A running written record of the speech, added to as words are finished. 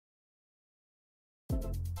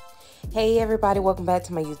Hey everybody, welcome back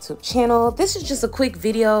to my YouTube channel. This is just a quick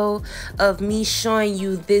video of me showing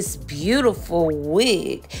you this beautiful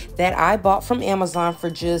wig that I bought from Amazon for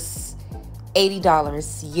just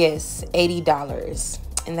 $80. Yes,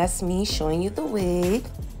 $80. And that's me showing you the wig.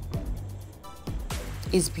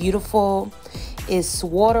 It's beautiful. It's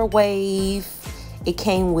water wave. It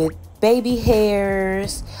came with baby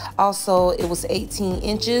hairs. Also, it was 18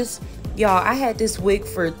 inches. Y'all, I had this wig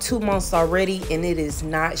for 2 months already and it is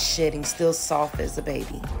not shedding, still soft as a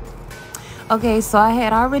baby. Okay, so I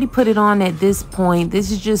had already put it on at this point.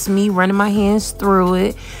 This is just me running my hands through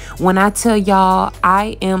it. When I tell y'all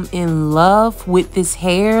I am in love with this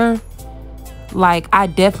hair, like I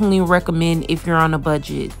definitely recommend if you're on a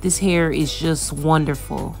budget. This hair is just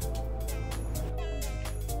wonderful.